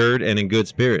home cured and in good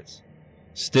spirits.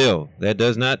 Still, that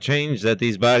does not change that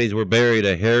these bodies were buried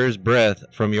a hair's breadth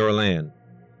from your land.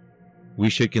 We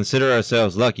should consider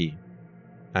ourselves lucky.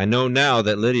 I know now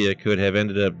that Lydia could have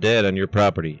ended up dead on your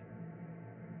property.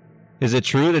 Is it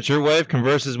true that your wife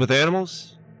converses with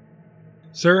animals?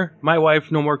 Sir, my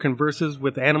wife no more converses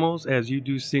with animals as you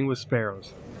do sing with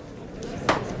sparrows.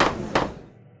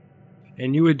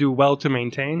 And you would do well to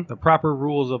maintain the proper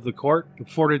rules of the court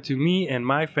afforded to me and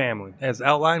my family, as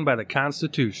outlined by the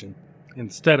Constitution,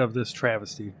 instead of this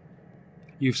travesty.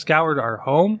 You've scoured our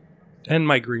home and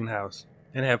my greenhouse,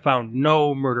 and have found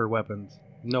no murder weapons,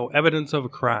 no evidence of a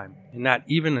crime, and not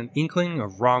even an inkling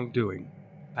of wrongdoing.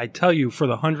 I tell you for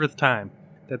the 100th time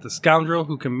that the scoundrel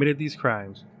who committed these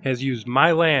crimes has used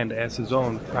my land as his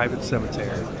own private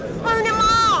cemetery. Burn them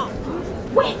all!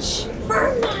 Witch!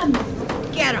 Burn them!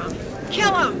 Get them!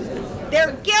 Kill them!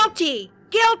 They're guilty!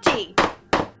 Guilty!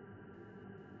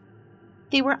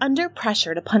 They were under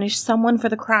pressure to punish someone for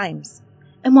the crimes,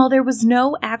 and while there was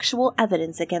no actual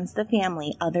evidence against the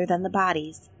family other than the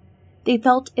bodies, they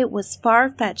felt it was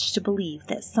far-fetched to believe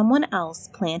that someone else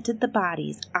planted the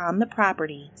bodies on the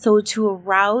property so to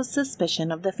arouse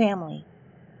suspicion of the family.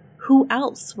 Who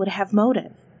else would have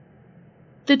motive?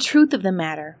 The truth of the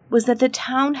matter was that the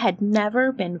town had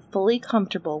never been fully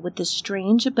comfortable with the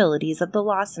strange abilities of the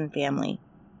Lawson family,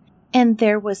 and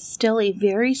there was still a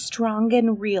very strong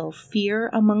and real fear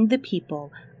among the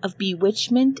people of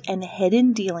bewitchment and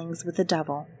hidden dealings with the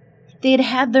devil. They had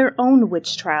had their own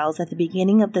witch trials at the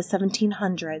beginning of the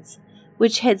 1700s,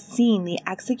 which had seen the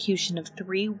execution of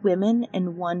 3 women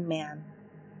and 1 man.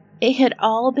 It had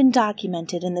all been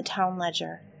documented in the town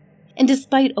ledger, and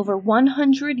despite over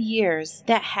 100 years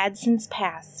that had since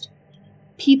passed,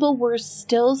 people were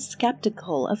still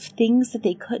skeptical of things that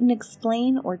they couldn't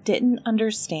explain or didn't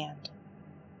understand.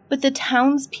 But the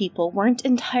townspeople weren't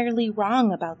entirely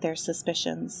wrong about their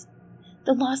suspicions.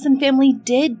 The Lawson family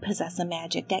did possess a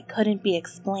magic that couldn't be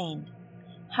explained.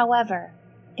 However,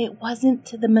 it wasn't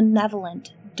to the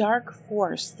malevolent, dark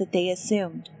force that they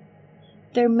assumed.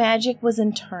 Their magic was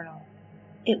internal.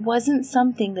 It wasn't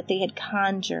something that they had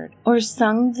conjured or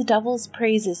sung the devil's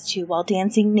praises to while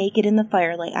dancing naked in the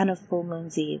firelight on a full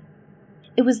moon's eve.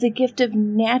 It was the gift of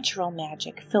natural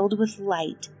magic filled with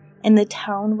light, and the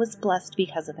town was blessed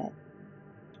because of it.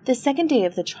 The second day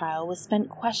of the trial was spent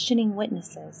questioning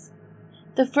witnesses.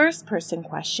 The first person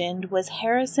questioned was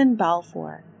Harrison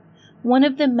Balfour, one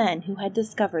of the men who had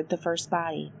discovered the first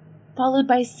body, followed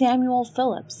by Samuel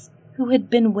Phillips, who had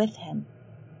been with him.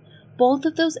 Both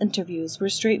of those interviews were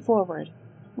straightforward,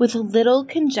 with little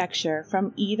conjecture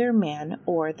from either man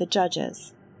or the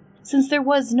judges, since there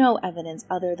was no evidence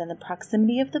other than the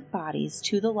proximity of the bodies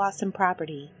to the Lawson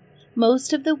property.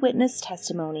 Most of the witness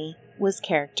testimony was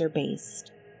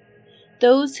character-based.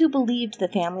 Those who believed the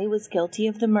family was guilty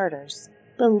of the murders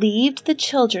believed the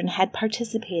children had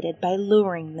participated by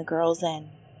luring the girls in.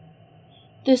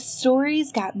 The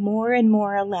stories got more and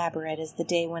more elaborate as the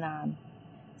day went on.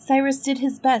 Cyrus did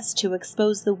his best to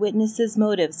expose the witnesses'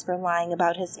 motives for lying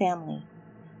about his family,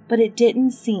 but it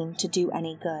didn't seem to do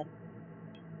any good.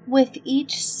 With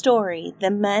each story, the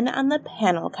men on the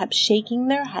panel kept shaking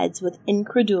their heads with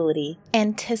incredulity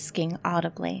and tisking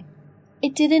audibly.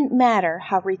 It didn't matter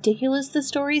how ridiculous the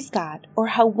stories got or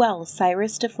how well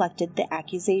Cyrus deflected the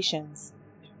accusations.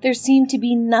 There seemed to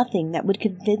be nothing that would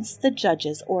convince the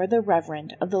judges or the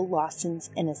Reverend of the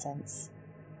Lawsons' innocence.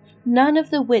 None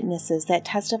of the witnesses that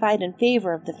testified in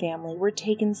favor of the family were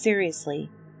taken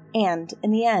seriously, and,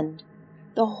 in the end,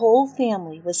 the whole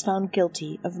family was found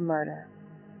guilty of murder.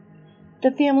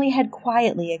 The family had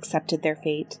quietly accepted their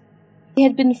fate. They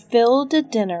had been filled a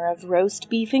dinner of roast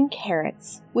beef and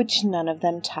carrots, which none of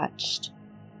them touched.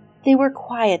 They were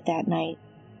quiet that night.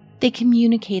 They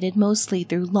communicated mostly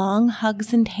through long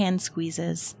hugs and hand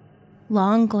squeezes,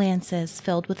 long glances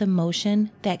filled with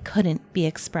emotion that couldn't be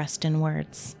expressed in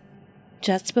words.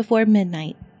 Just before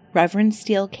midnight, Reverend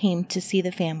Steele came to see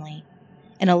the family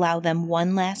and allow them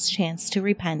one last chance to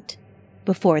repent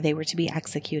before they were to be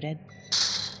executed.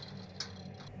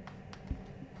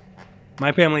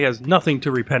 My family has nothing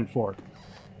to repent for.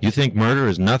 You think murder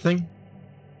is nothing?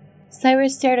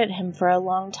 Cyrus stared at him for a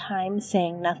long time,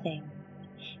 saying nothing.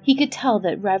 He could tell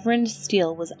that Reverend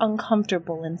Steele was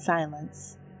uncomfortable in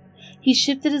silence. He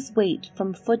shifted his weight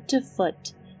from foot to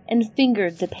foot and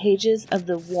fingered the pages of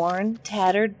the worn,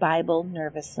 tattered Bible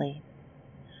nervously.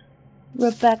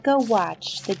 Rebecca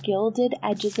watched the gilded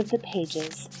edges of the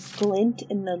pages glint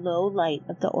in the low light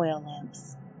of the oil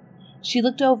lamps. She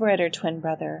looked over at her twin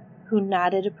brother, who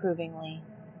nodded approvingly,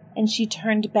 and she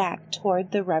turned back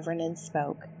toward the Reverend and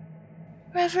spoke.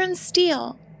 Reverend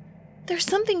Steele, there's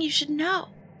something you should know.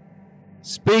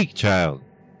 Speak, child.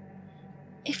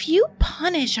 If you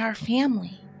punish our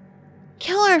family,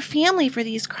 kill our family for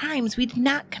these crimes we did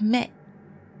not commit,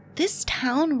 this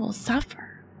town will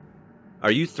suffer.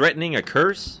 Are you threatening a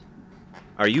curse?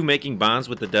 Are you making bonds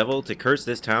with the devil to curse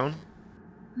this town?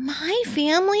 My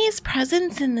family's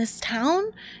presence in this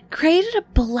town created a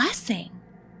blessing.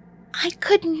 I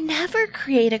could never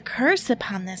create a curse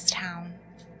upon this town.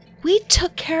 We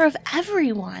took care of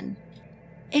everyone.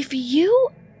 If you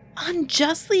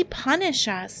unjustly punish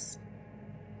us,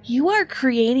 you are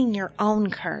creating your own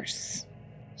curse.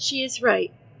 She is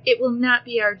right. It will not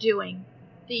be our doing.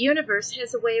 The universe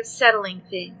has a way of settling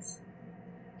things.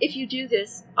 If you do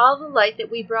this, all the light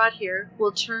that we brought here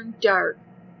will turn dark.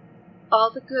 All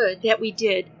the good that we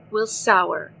did will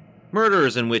sour.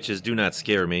 Murderers and witches do not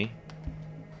scare me.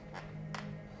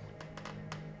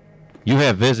 You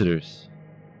have visitors.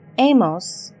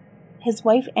 Amos, his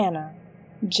wife Anna,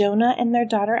 Jonah, and their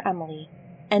daughter Emily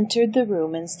entered the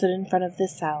room and stood in front of the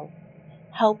cell,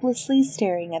 helplessly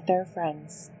staring at their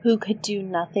friends, who could do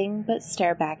nothing but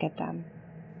stare back at them.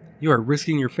 You are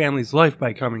risking your family's life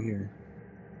by coming here.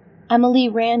 Emily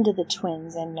ran to the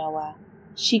twins and Noah.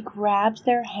 She grabbed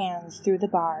their hands through the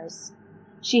bars.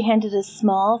 She handed a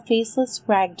small, faceless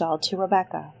rag doll to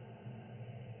Rebecca.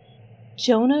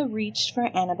 Jonah reached for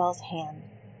Annabelle's hand.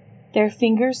 Their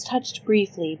fingers touched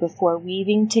briefly before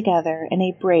weaving together in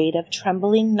a braid of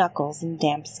trembling knuckles and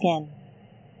damp skin.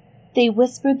 They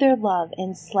whispered their love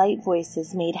in slight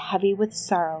voices made heavy with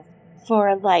sorrow for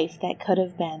a life that could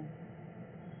have been.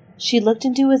 She looked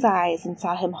into his eyes and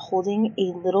saw him holding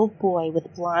a little boy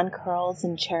with blonde curls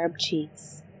and cherub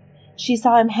cheeks. She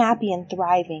saw him happy and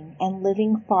thriving and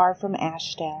living far from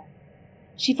Ashdale.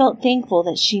 She felt thankful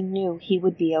that she knew he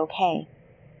would be okay.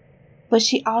 But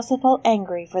she also felt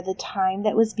angry for the time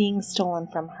that was being stolen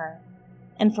from her,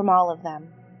 and from all of them.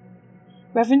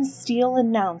 Reverend Steele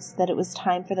announced that it was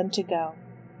time for them to go.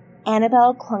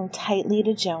 Annabelle clung tightly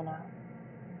to Jonah.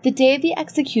 The day of the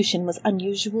execution was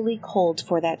unusually cold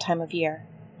for that time of year.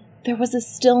 There was a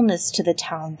stillness to the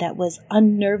town that was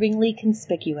unnervingly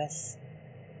conspicuous.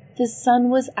 The sun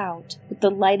was out, but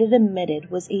the light it emitted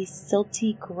was a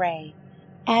silty gray,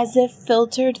 as if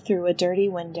filtered through a dirty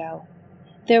window.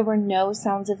 There were no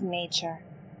sounds of nature.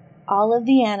 All of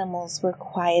the animals were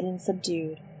quiet and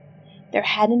subdued. There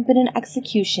hadn't been an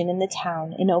execution in the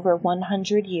town in over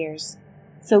 100 years,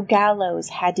 so gallows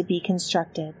had to be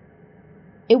constructed.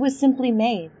 It was simply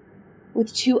made,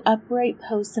 with 2 upright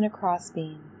posts and a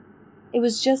crossbeam. It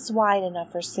was just wide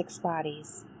enough for 6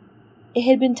 bodies. It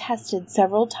had been tested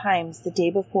several times the day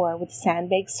before with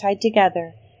sandbags tied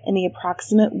together and the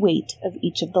approximate weight of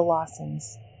each of the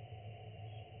Lawsons.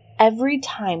 Every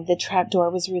time the trapdoor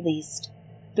was released,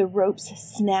 the ropes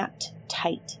snapped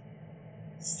tight.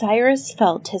 Cyrus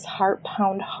felt his heart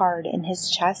pound hard in his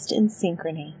chest in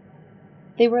synchrony.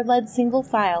 They were led single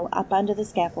file up onto the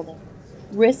scaffolding,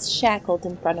 wrists shackled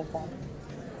in front of them.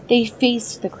 They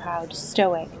faced the crowd,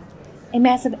 stoic. A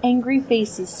mass of angry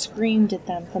faces screamed at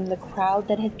them from the crowd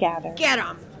that had gathered. Get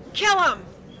him! Kill him!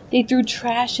 They threw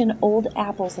trash and old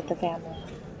apples at the family.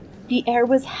 The air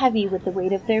was heavy with the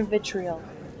weight of their vitriol.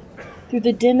 Through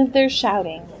the din of their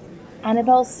shouting,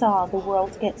 Annabelle saw the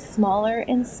world get smaller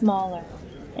and smaller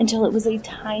until it was a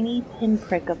tiny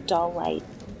pinprick of dull light.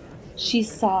 She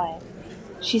saw it.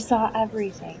 She saw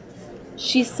everything.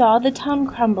 She saw the town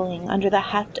crumbling under the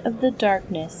heft of the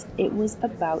darkness it was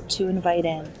about to invite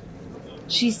in.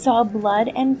 She saw blood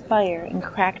and fire and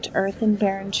cracked earth and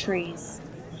barren trees.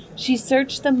 She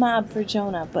searched the mob for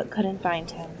Jonah but couldn't find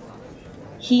him.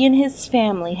 He and his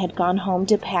family had gone home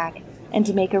to pack and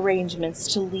to make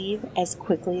arrangements to leave as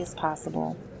quickly as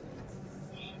possible.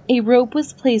 A rope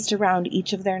was placed around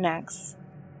each of their necks.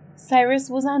 Cyrus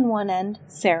was on one end,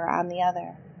 Sarah on the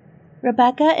other.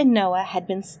 Rebecca and Noah had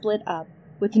been split up,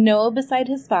 with Noah beside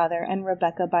his father and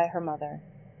Rebecca by her mother.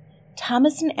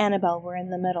 Thomas and Annabelle were in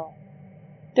the middle.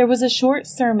 There was a short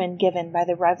sermon given by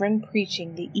the Reverend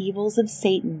preaching the evils of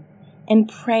Satan and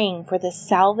praying for the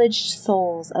salvaged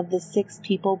souls of the 6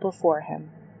 people before him,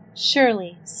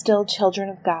 surely still children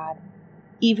of God,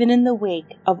 even in the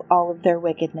wake of all of their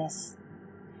wickedness.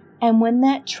 And when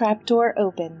that trapdoor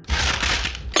opened,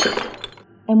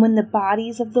 and when the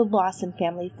bodies of the Lawson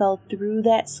family fell through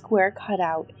that square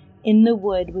cutout in the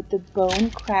wood with the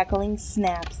bone-crackling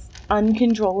snaps,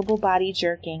 uncontrollable body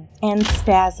jerking, and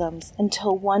spasms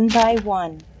until one by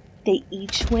one they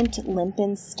each went limp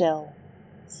and still,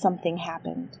 something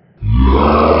happened.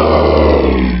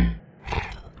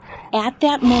 At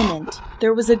that moment,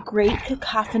 there was a great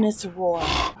cacophonous roar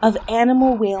of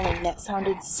animal wailing that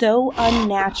sounded so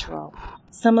unnatural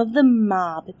Some of the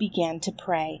mob began to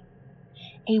pray.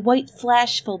 A white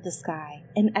flash filled the sky,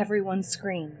 and everyone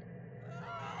screamed.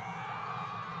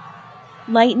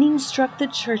 Lightning struck the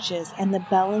churches, and the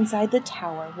bell inside the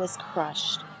tower was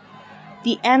crushed.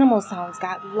 The animal sounds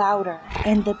got louder,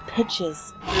 and the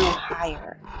pitches grew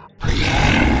higher.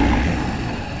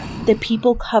 The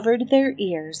people covered their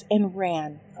ears and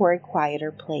ran for a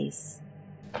quieter place.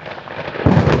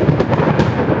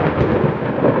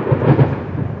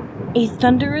 A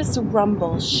thunderous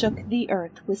rumble shook the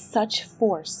earth with such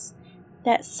force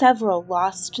that several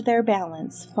lost their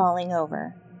balance, falling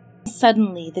over.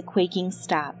 Suddenly the quaking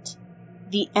stopped.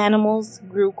 The animals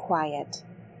grew quiet.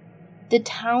 The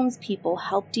townspeople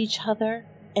helped each other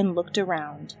and looked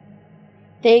around.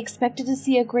 They expected to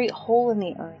see a great hole in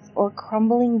the earth or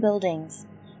crumbling buildings,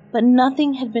 but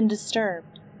nothing had been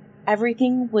disturbed.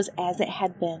 Everything was as it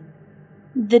had been.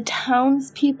 The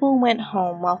townspeople went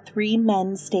home while 3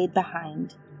 men stayed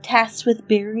behind, tasked with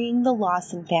burying the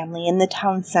Lawson family in the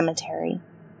town cemetery.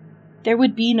 There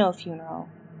would be no funeral,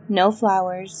 no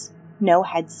flowers, no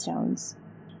headstones,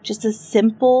 just a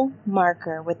simple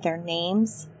marker with their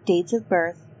names, dates of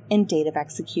birth, and date of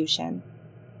execution.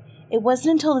 It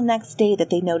wasn't until the next day that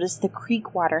they noticed the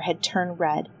creek water had turned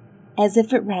red, as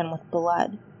if it ran with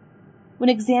blood. When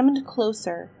examined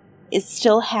closer, it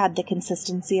still had the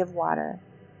consistency of water.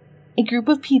 A group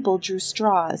of people drew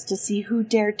straws to see who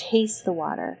dared taste the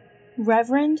water.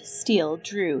 Reverend Steele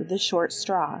drew the short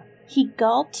straw. He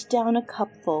gulped down a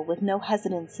cupful with no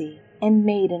hesitancy and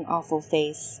made an awful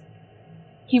face.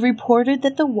 He reported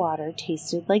that the water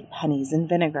tasted like pennies in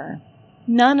vinegar.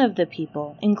 None of the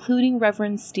people, including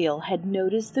Reverend Steele, had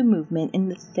noticed the movement in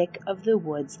the thick of the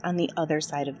woods on the other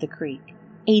side of the creek.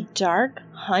 A dark,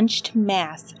 hunched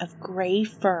mass of gray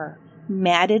fur,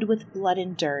 matted with blood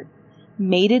and dirt,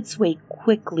 made its way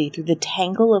quickly through the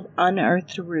tangle of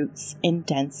unearthed roots and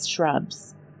dense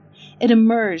shrubs. It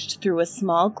emerged through a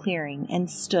small clearing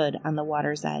and stood on the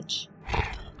water's edge.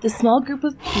 The small group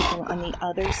of people on the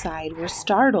other side were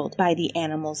startled by the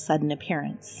animal's sudden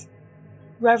appearance.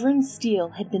 Reverend Steele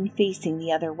had been facing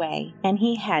the other way, and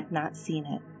he had not seen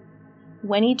it.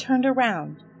 When he turned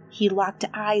around, he locked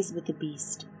eyes with the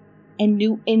beast and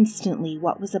knew instantly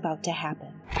what was about to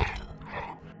happen.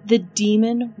 The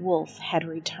demon wolf had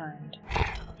returned.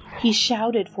 He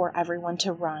shouted for everyone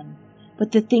to run,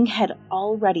 but the thing had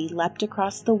already leapt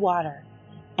across the water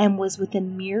and was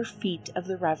within mere feet of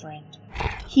the Reverend.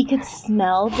 He could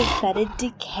smell the fetid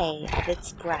decay of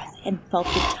its breath and felt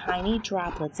the tiny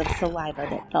droplets of saliva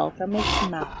that fell from its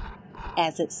mouth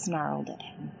as it snarled at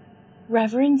him.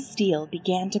 Reverend Steele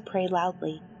began to pray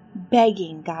loudly,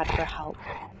 begging God for help,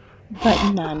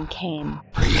 but none came.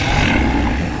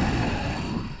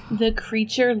 The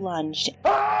creature lunged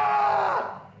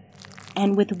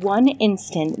and with one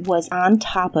instant was on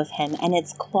top of him, and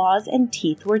its claws and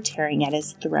teeth were tearing at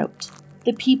his throat.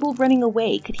 The people running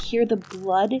away could hear the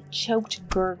blood-choked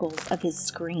gurgles of his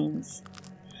screams.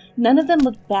 None of them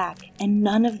looked back, and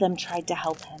none of them tried to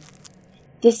help him.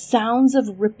 The sounds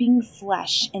of ripping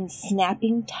flesh and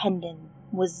snapping tendon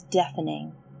was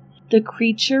deafening. The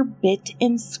creature bit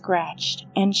and scratched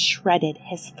and shredded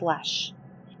his flesh.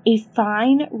 A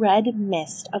fine red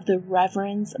mist of the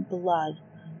Reverend's blood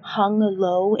hung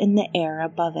low in the air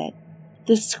above it.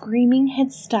 The screaming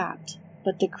had stopped,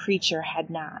 but the creature had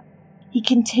not. He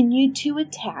continued to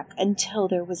attack until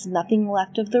there was nothing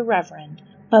left of the Reverend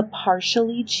but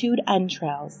partially chewed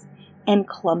entrails and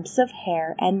clumps of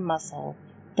hair and muscle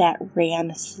that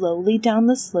ran slowly down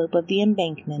the slope of the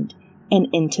embankment and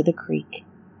into the creek.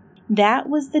 That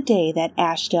was the day that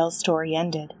Ashdale's story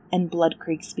ended and Blood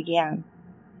Creek's began.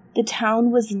 The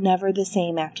town was never the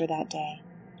same after that day.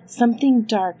 Something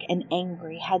dark and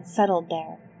angry had settled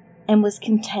there and was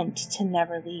content to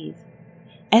never leave.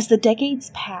 As the decades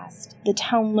passed, the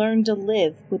town learned to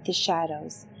live with the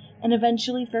shadows and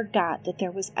eventually forgot that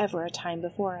there was ever a time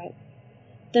before it.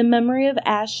 The memory of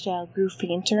Ashdale grew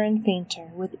fainter and fainter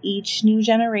with each new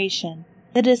generation.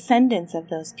 The descendants of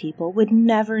those people would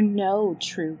never know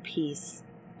true peace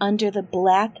under the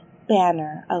black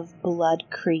banner of Blood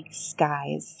Creek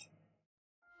skies.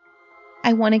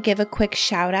 I want to give a quick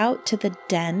shout out to the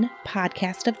Den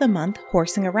Podcast of the Month,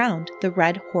 Horsing Around, the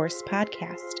Red Horse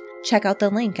Podcast. Check out the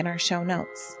link in our show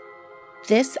notes.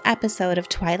 This episode of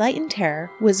Twilight and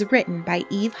Terror was written by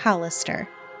Eve Hollister,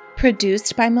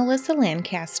 produced by Melissa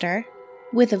Lancaster,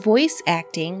 with voice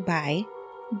acting by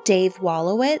Dave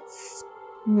Wallowitz,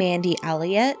 Mandy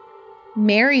Elliott,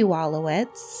 Mary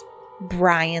Wallowitz,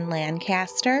 Brian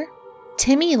Lancaster,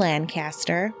 Timmy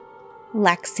Lancaster,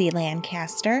 Lexi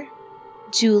Lancaster,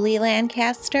 Julie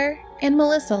Lancaster, and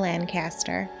Melissa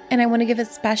Lancaster, and I want to give a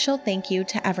special thank you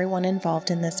to everyone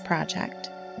involved in this project.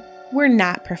 We're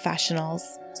not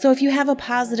professionals, so if you have a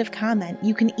positive comment,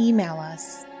 you can email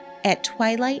us at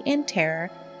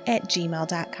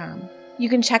twilightandterror@gmail.com. You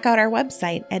can check out our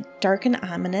website at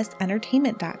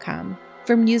darkandominousEntertainment.com.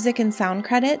 For music and sound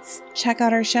credits, check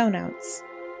out our show notes.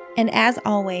 And as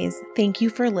always, thank you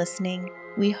for listening.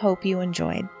 We hope you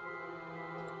enjoyed.